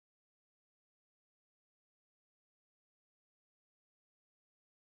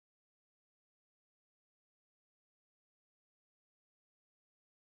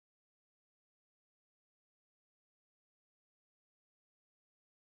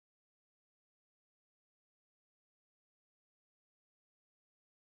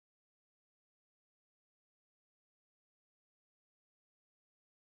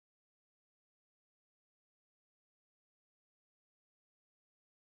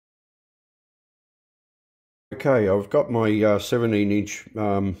Okay, I've got my 17-inch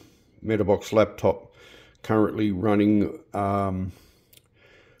Metabox laptop currently running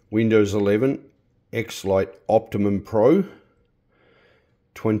Windows 11 X-Lite Optimum Pro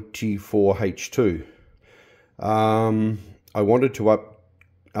 24H2. I wanted to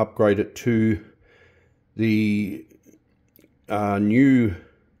upgrade it to the new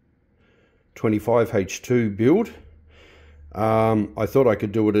 25H2 build. I thought I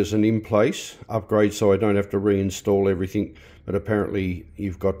could do it as an in-place upgrade so I don't have to reinstall everything, but apparently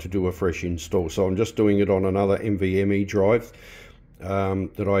you've got to do a fresh install. So I'm just doing it on another NVMe drive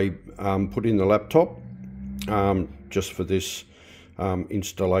that I put in the laptop just for this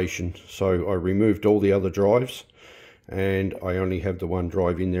installation. So I removed all the other drives and I only have the one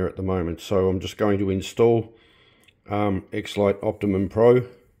drive in there at the moment. So I'm just going to install X-Lite Optimum Pro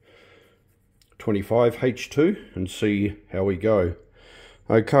 25H2 and see how we go.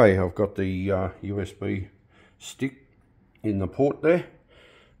 Okay, I've got the USB stick in the port there,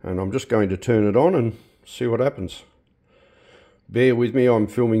 and I'm just going to turn it on and see what happens. Bear with me, I'm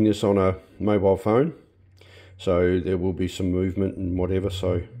filming this on a mobile phone, so there will be some movement and whatever,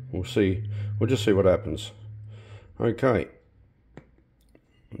 so we'll just see what happens. Okay,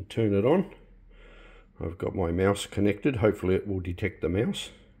 I'll turn it on. I've got my mouse connected, hopefully it will detect the mouse.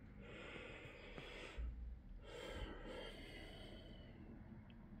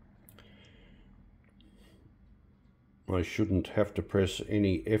 I shouldn't have to press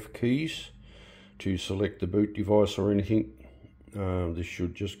any F keys to select the boot device or anything. This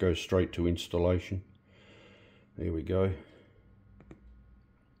should just go straight to installation. There we go.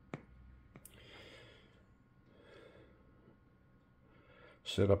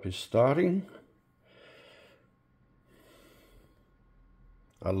 Setup is starting.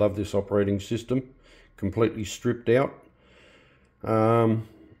 I love this operating system, completely stripped out.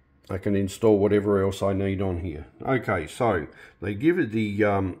 I can install whatever else I need on here. Okay, so they give it the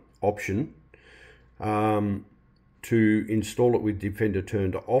option to install it with Defender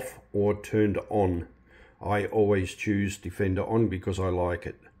turned off or turned on. I always choose Defender on because I like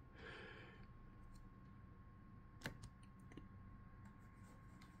it.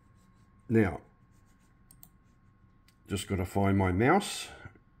 Now, just got to find my mouse.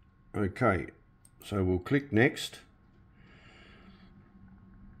 Okay, so we'll click next.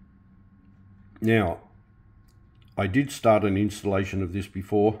 Now, I did start an installation of this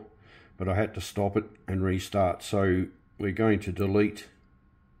before, but I had to stop it and restart. So we're going to delete.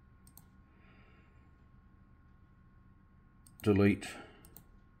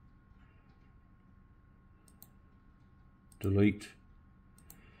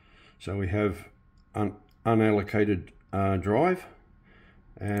 So we have an unallocated drive,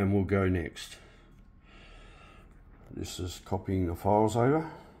 and we'll go next. This is copying the files over.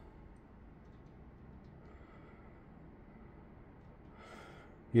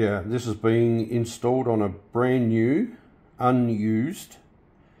 Yeah, this is being installed on a brand new, unused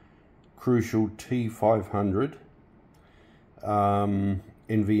Crucial T500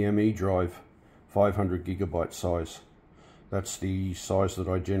 NVMe drive, 500 gigabyte size. That's the size that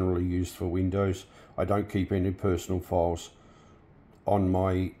I generally use for Windows. I don't keep any personal files on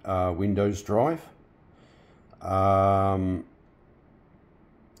my Windows drive. And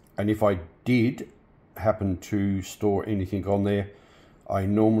if I did happen to store anything on there, I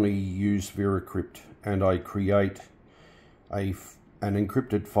normally use VeraCrypt, and I create an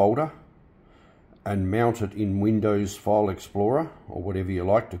encrypted folder and mount it in Windows File Explorer, or whatever you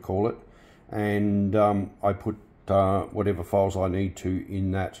like to call it, and I put whatever files I need to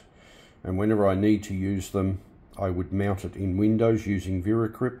in that, and whenever I need to use them I would mount it in Windows using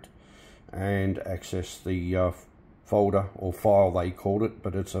VeraCrypt and access the folder or file they called it,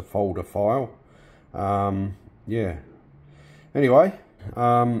 but it's a folder file. Yeah, anyway,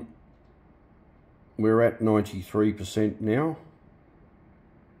 we're at 93% now.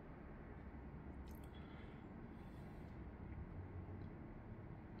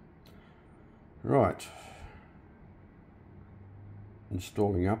 Right,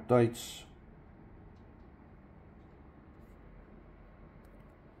 installing updates.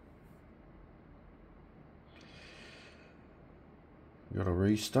 Got to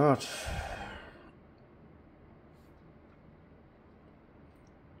restart.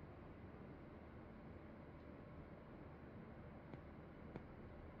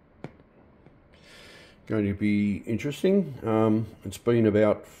 Going to be interesting. It's been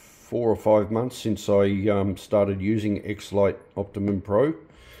about 4 or 5 months since I started using X-Lite Optimum Pro.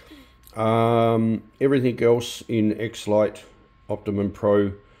 Everything else in X-Lite Optimum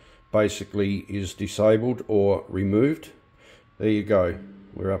Pro basically is disabled or removed. There you go,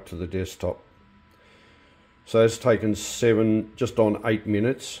 we're up to the desktop. So it's taken just on 8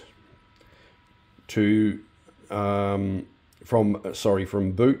 minutes to from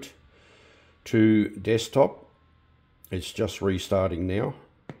boot to desktop. It's just restarting now.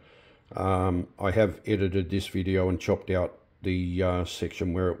 I have edited this video and chopped out the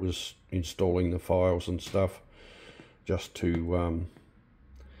section where it was installing the files and stuff, just to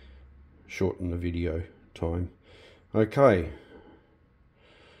shorten the video time. Okay.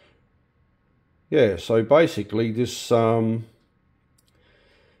 Yeah, so basically this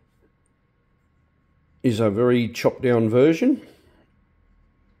is a very chopped down version.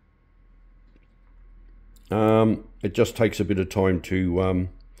 It just takes a bit of time to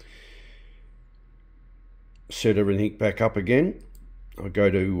set everything back up again. I go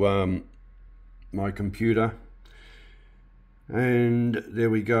to my computer, and there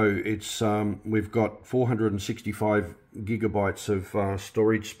we go. It's we've got 465 gigabytes of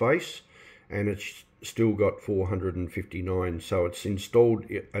storage space, and it's still got 459, so it's installed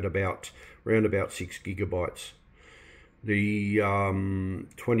at around about 6 gigabytes. The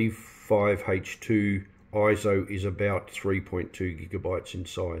 25H2 ISO is about 3.2 gigabytes in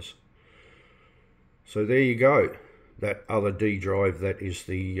size. So there you go. That other D drive, that is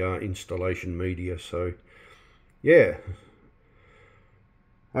the installation media. So yeah.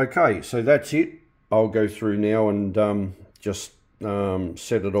 Okay, so that's it. I'll go through now and just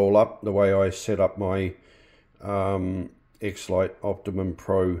set it all up the way I set up my X-Lite Optimum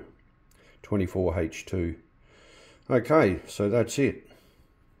Pro 24H2. Okay, so that's it.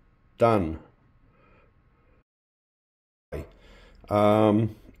 Done.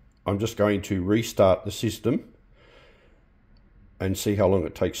 I'm just going to restart the system and see how long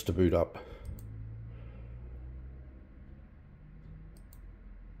it takes to boot up.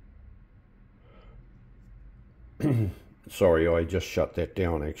 Sorry, I just shut that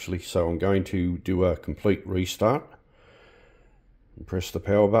down actually. So I'm going to do a complete restart. Press the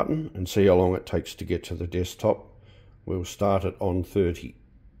power button and see how long it takes to get to the desktop. We'll start it on 30.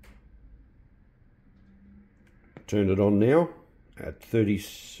 Turn it on now at 30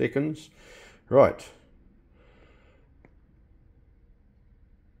 seconds. Right.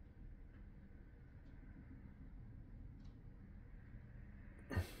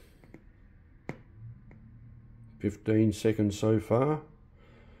 $15 seconds so far.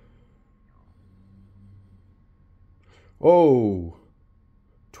 Oh,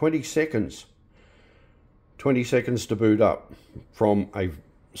 20 seconds. 20 seconds to boot up from a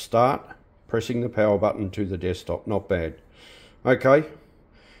start, pressing the power button to the desktop. Not bad. Okay,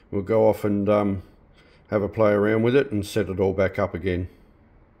 we'll go off and have a play around with it and set it all back up again.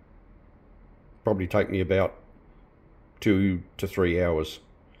 Probably take me about 2 to 3 hours.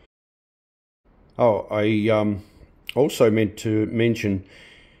 Oh, I also meant to mention,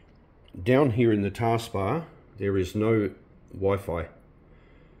 down here in the taskbar there is no Wi-Fi.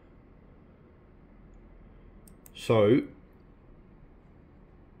 So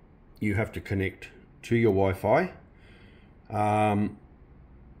you have to connect to your Wi-Fi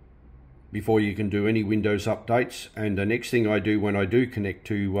before you can do any Windows updates. And the next thing I do when I do connect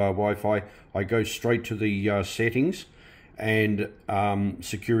to Wi-Fi, I go straight to the settings and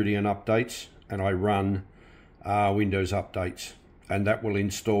security and updates, and I run Windows updates, and that will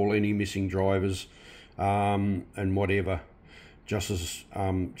install any missing drivers and whatever, just as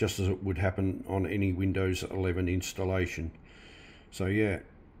it would happen on any Windows 11 installation. So yeah,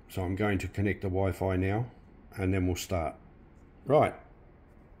 so I'm going to connect the Wi-Fi now, and then we'll start. Right.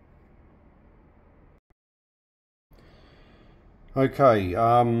 Okay,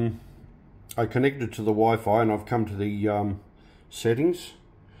 I connected to the Wi-Fi and I've come to the settings,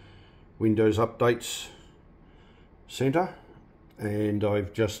 Windows Updates Center, and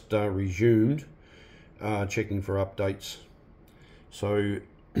I've just resumed checking for updates. So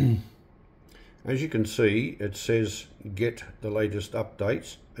as you can see, it says get the latest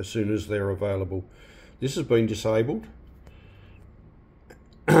updates as soon as they're available. This has been disabled.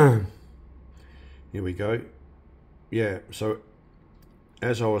 Here we go. Yeah, so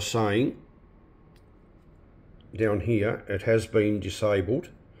as I was saying, down here it has been disabled.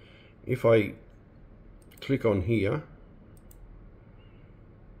 If I click on here,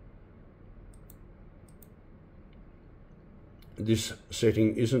 this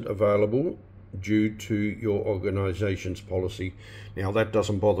setting isn't available due to your organization's policy. Now that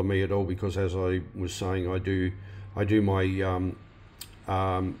doesn't bother me at all, because as I was saying, I do my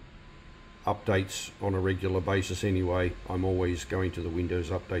updates on a regular basis anyway. I'm always going to the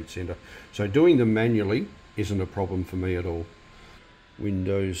Windows Update Center, so doing them manually isn't a problem for me at all.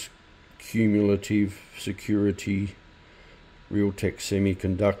 Windows Cumulative Security, Realtek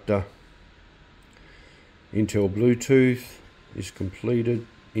Semiconductor. Intel Bluetooth is completed.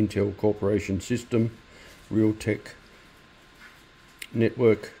 Intel Corporation System, Realtek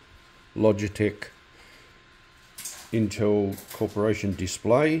Network, Logitech, Intel Corporation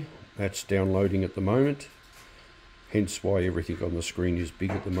Display. That's downloading at the moment, hence why everything on the screen is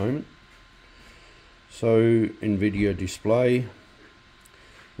big at the moment. So NVIDIA Display,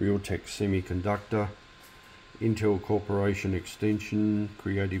 Realtek Semiconductor, Intel Corporation Extension,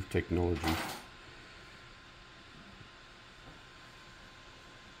 Creative Technology.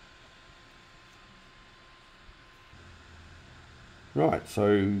 Right,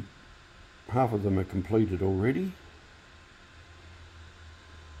 so half of them are completed already.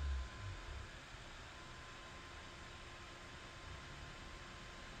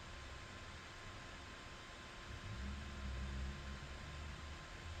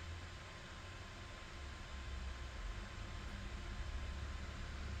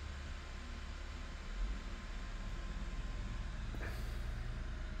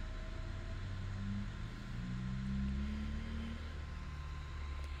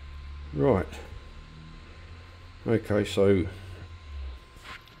 Right, okay, so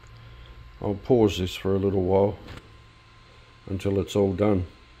I'll pause this for a little while until it's all done.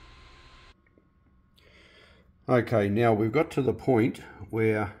 Okay, now we've got to the point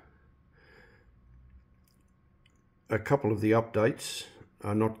where a couple of the updates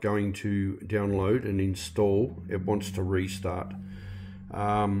are not going to download and install. It wants to restart.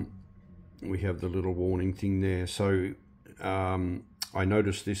 We have the little warning thing there. So I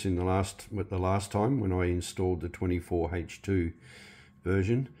noticed this in the last time when I installed the 24H2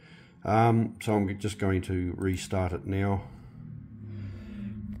 version. So I'm just going to restart it now.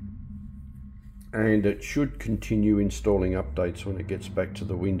 And it should continue installing updates when it gets back to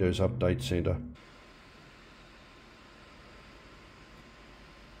the Windows Update Center.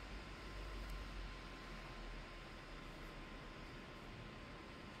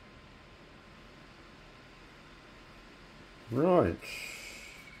 Right.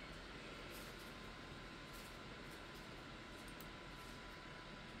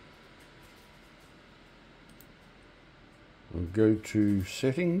 We'll go to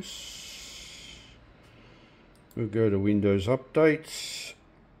Settings. We'll go to Windows Updates.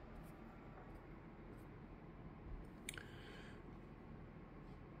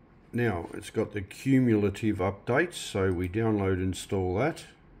 Now it's got the cumulative updates, so we download and install that.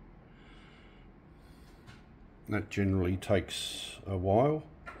 That generally takes a while,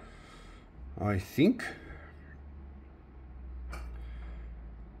 I think.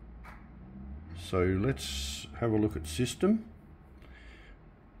 So let's have a look at System.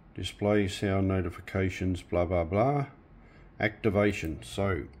 Display, sound notifications, blah blah blah. Activation.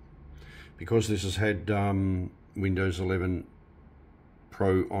 So because this has had Windows 11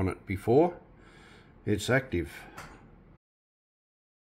 Pro on it before, it's active.